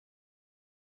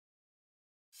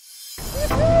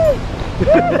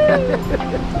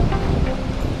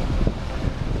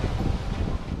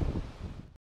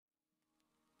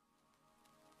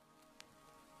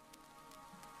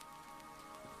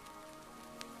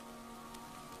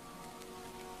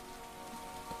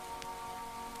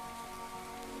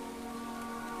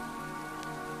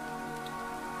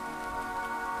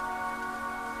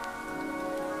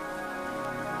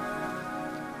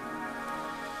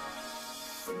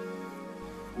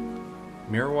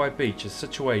Muriwai Beach is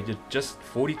situated just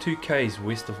 42 km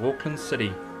west of Auckland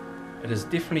City. It is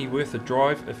definitely worth a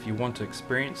drive if you want to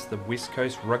experience the West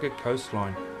Coast rugged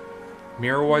coastline.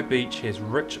 Muriwai Beach has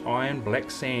rich iron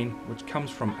black sand which comes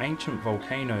from ancient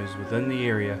volcanoes within the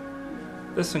area.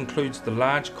 This includes the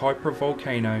large Kaipara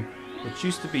volcano which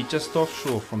used to be just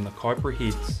offshore from the Kaipara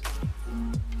Heads.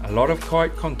 A lot of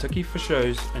kite Kontiki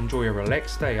fishers enjoy a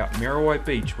relaxed day up Muriwai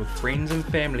Beach with friends and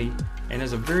family and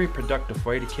is a very productive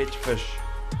way to catch fish.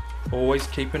 Always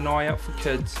keep an eye out for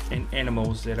kids and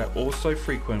animals that are also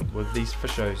frequent with these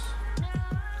fishers.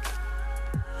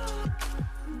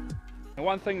 And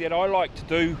one thing that I like to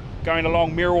do going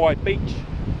along Muriwai Beach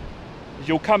is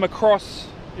you'll come across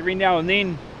every now and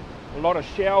then a lot of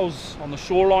shells on the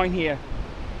shoreline here.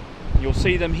 You'll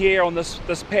see them here on this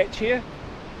patch here.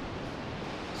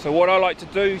 So what I like to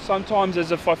do sometimes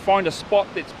is if I find a spot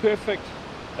that's perfect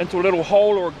into a little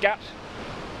hole or a gut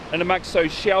and amongst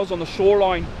those shells on the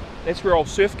shoreline, that's where I'll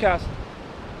surf cast.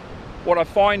 What I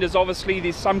find is obviously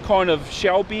there's some kind of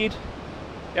shell bed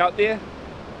out there,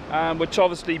 which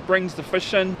obviously brings the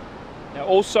fish in. Now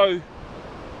also,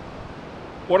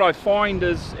 what I find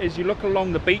is as you look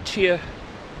along the beach here,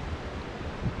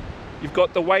 you've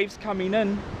got the waves coming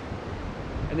in,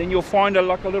 and then you'll find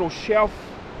like a little shelf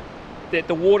that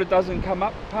the water doesn't come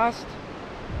up past.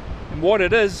 And what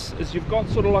it is you've got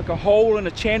sort of like a hole in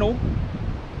a channel,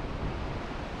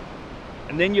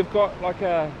 and then you've got like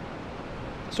a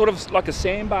sort of like a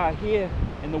sandbar here,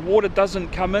 and the water doesn't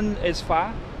come in as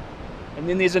far, and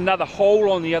then there's another hole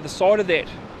on the other side of that.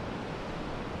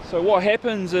 So what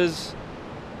happens is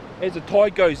as the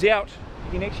tide goes out,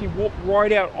 you can actually walk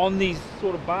right out on these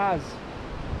sort of bars,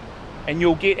 and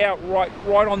you'll get out right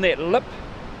on that lip,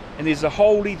 and there's a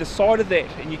hole either side of that,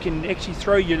 and you can actually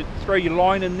throw your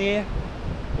line in there,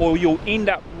 or you'll end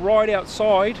up right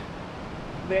outside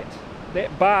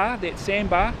that bar, that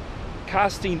sandbar,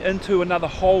 casting into another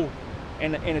hole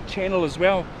and a channel as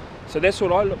well. So that's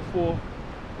what I look for,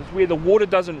 is where the water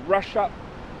doesn't rush up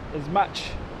as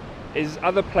much as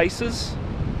other places,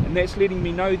 and that's letting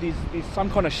me know there's some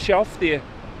kind of shelf there.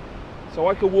 So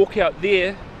I could walk out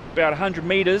there about 100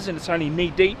 meters and it's only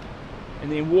knee deep, and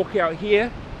then walk out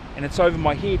here and it's over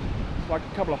my head. It's like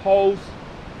a couple of holes,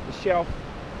 the shelf,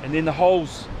 and then the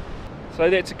holes. So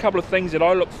that's a couple of things that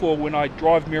I look for when I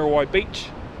drive Muriwai Beach,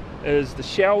 is the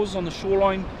shells on the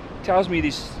shoreline tells me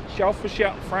there's shellfish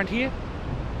out front here,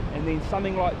 and then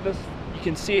something like this, you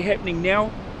can see it happening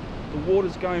now. The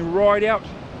water's going right out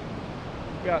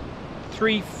about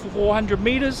 300-400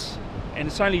 meters, and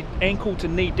it's only ankle to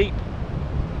knee deep.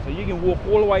 So you can walk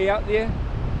all the way out there,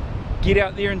 get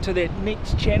out there into that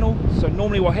next channel. So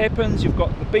normally what happens, you've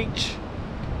got the beach,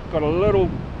 got a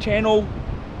little channel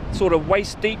sort of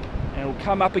waist deep, and it'll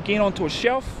come up again onto a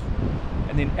shelf,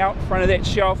 and then out in front of that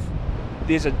shelf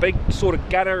there's a big sort of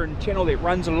gutter and channel that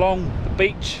runs along the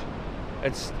beach.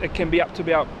 It can be up to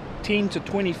about 10 to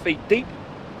 20 feet deep,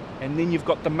 and then you've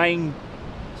got the main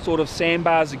sort of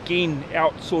sandbars again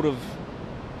out sort of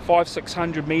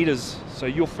 500-600 meters. So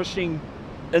you're fishing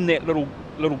in that little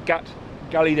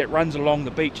gully that runs along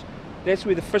the beach. That's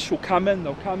where the fish will come in.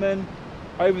 They'll come in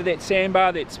over that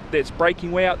sandbar that's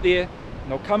breaking way out there,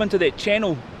 and they'll come into that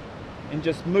channel and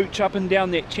just mooch up and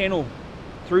down that channel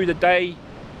through the day.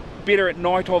 Better at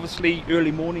night, obviously,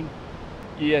 early morning.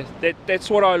 Yeah, that's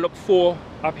what I look for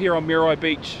up here on Muriwai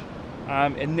Beach,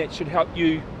 and that should help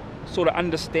you sort of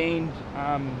understand.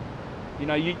 You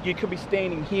know, you could be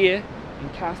standing here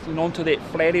and casting onto that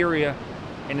flat area,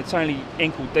 and it's only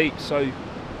ankle deep. So you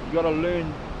got to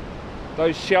learn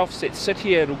those shelves that sit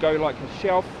here. It'll go like a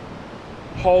shelf,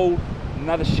 hole,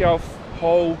 another shelf,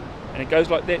 hole, and it goes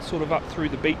like that sort of up through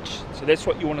the beach. So that's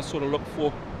what you want to sort of look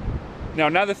for. Now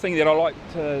another thing that I like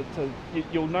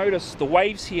you'll notice the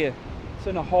waves here. It's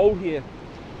in a hole here,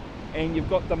 and you've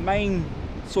got the main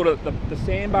sort of the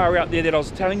sandbar out there that I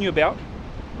was telling you about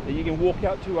that you can walk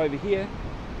out to over here,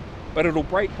 but it'll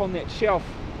break on that shelf,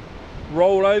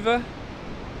 roll over,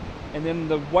 and then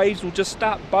the waves will just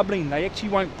start bubbling. They actually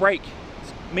won't break.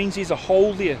 It means there's a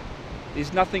hole there.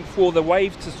 There's nothing for the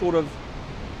wave to sort of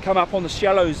come up on the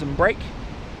shallows and break.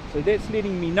 So that's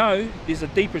letting me know there's a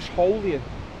deepish hole there.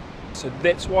 So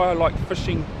that's why I like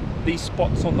fishing these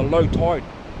spots on the low tide.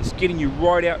 it's getting you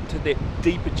right out into that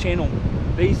deeper channel.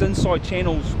 These inside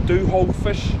channels do hold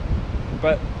fish,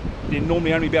 but they're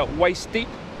normally only about waist deep,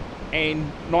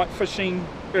 and night fishing,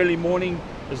 early morning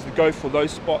is the go for those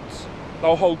spots.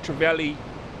 They'll hold trevally,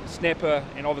 snapper,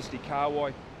 and obviously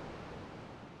kahawai.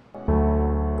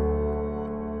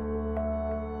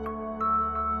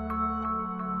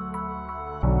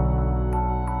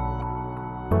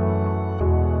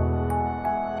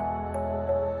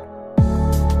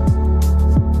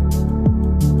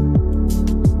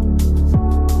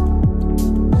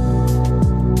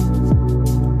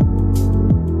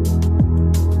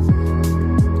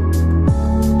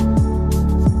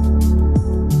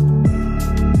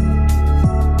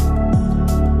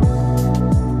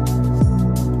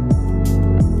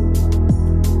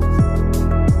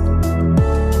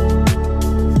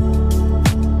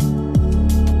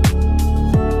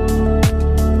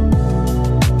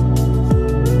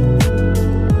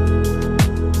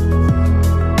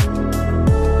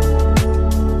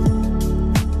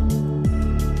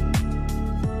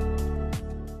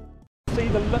 See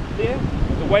the lip there?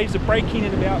 The waves are breaking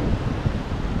at about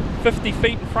 50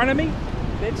 feet in front of me.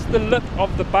 That's the lip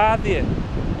of the bar there.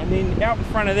 And then out in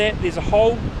front of that there's a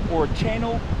hole or a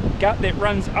channel, gut that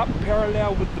runs up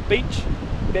parallel with the beach.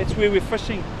 That's where we're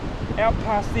fishing. Out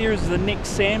past there is the next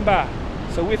sandbar.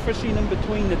 So we're fishing in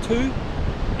between the two,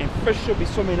 and fish should be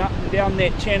swimming up and down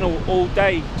that channel all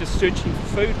day just searching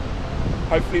for food.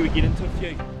 Hopefully we get into a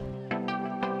few.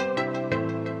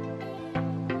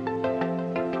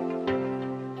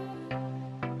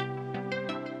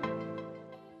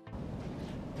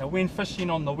 Now when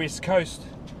fishing on the west coast,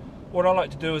 what I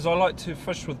like to do is I like to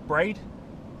fish with braid.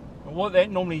 And what that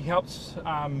normally helps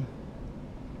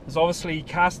is obviously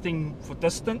casting for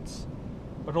distance,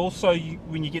 but also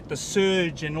when you get the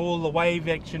surge and all the wave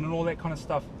action and all that kind of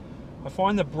stuff, I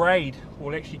find the braid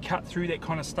will actually cut through that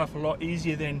kind of stuff a lot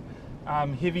easier than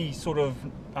heavy sort of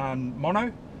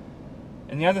mono.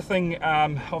 And the other thing,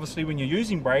 obviously when you're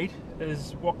using braid,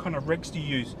 is what kind of rigs do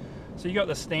you use. So you got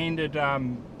the standard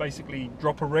basically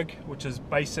dropper rig, which is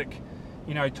basic,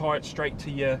 you know, tie it straight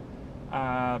to your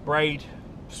braid,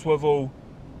 swivel,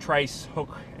 trace,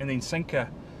 hook, and then sinker.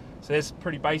 So that's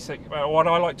pretty basic. What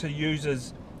I like to use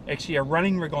is actually a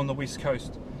running rig on the west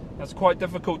coast. Now it's quite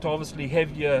difficult to obviously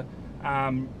have your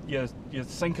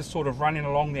sinker sort of running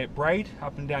along that braid,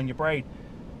 up and down your braid.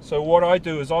 So what I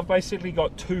do is I've basically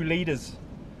got 2 leaders.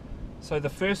 So the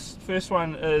first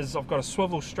one is I've got a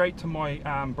swivel straight to my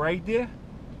braid there,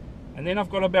 and then I've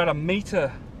got about 1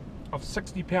 meter of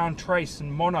 60-pound trace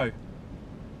in mono,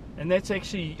 and that's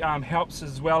actually helps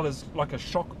as well as like a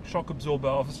shock absorber,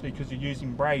 obviously, because you're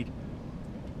using braid.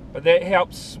 But that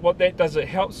helps. What that does, it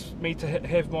helps me to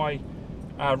have my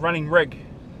running rig.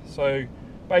 So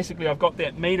basically I've got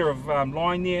that meter of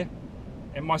line there,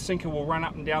 and my sinker will run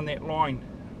up and down that line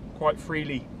quite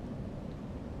freely.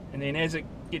 And then as it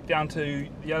get down to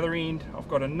the other end, I've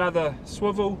got another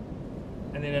swivel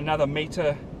and then another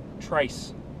meter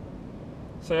trace.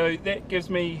 So that gives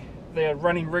me the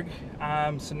running rig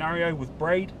scenario with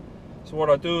braid. So what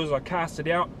I do is I cast it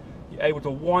out. You're able to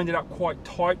wind it up quite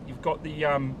tight. You've got the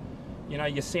you know,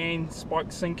 your sand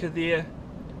spike sinker there,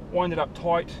 wind it up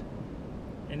tight,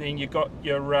 and then you've got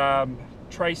your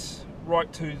trace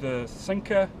right to the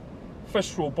sinker.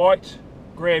 Fish will bite,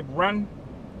 grab, run,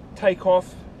 take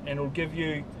off, and it'll give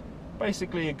you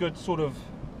basically a good sort of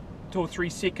 2 or 3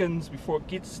 seconds before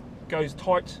it goes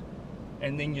tight,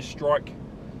 and then you strike.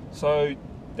 So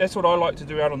that's what I like to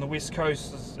do out on the west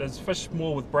coast, is fish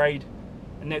more with braid,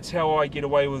 and that's how I get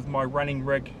away with my running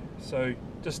rig. So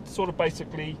just sort of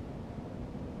basically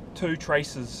 2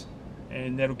 traces,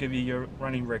 and that'll give you your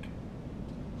running rig.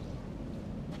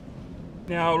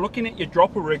 Now looking at your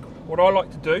dropper rig, what I like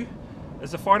to do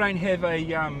is, if I don't have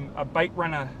a bait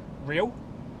runner reel,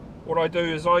 what I do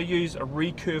is I use a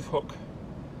recurve hook.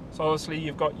 So obviously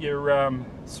you've got your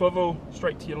swivel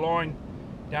straight to your line,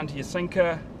 down to your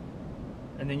sinker,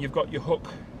 and then you've got your hook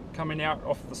coming out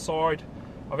off the side.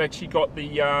 I've actually got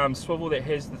the swivel that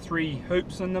has the 3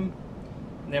 hoops in them,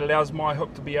 and that allows my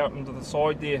hook to be out into the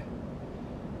side there.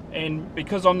 And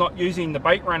because I'm not using the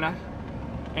bait runner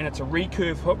and it's a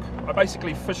recurve hook, I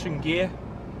basically fish in gear.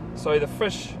 So the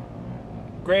fish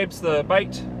grabs the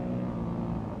bait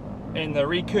and the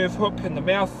recurve hook in the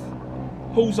mouth,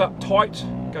 pulls up tight,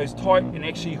 goes tight, and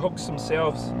actually hooks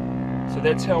themselves. So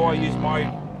that's how I use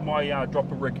my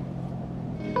dropper rig.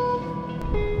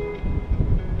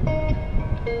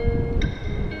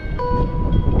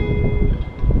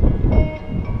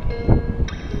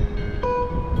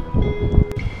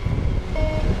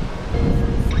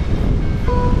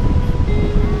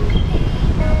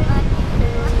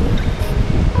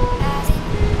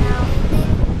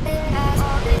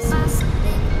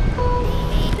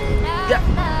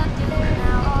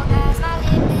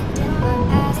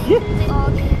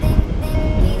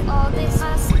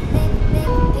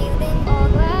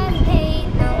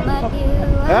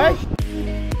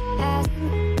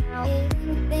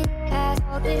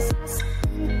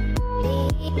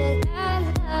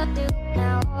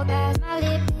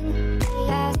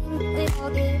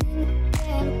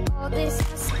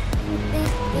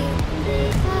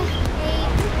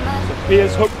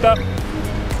 spears hooked up.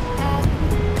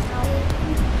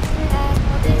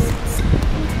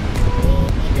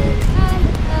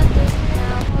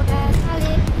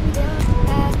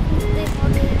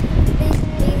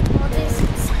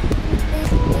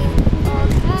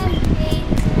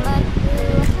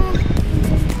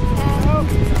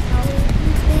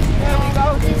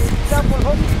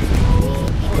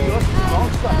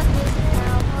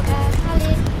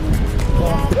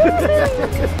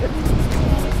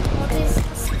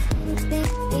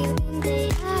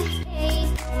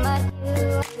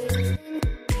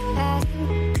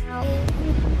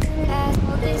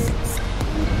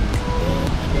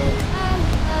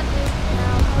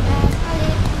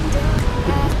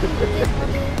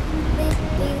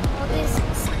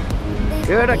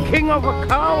 You're the king of the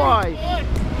Kiwi!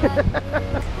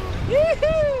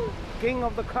 King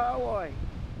of the Kiwi!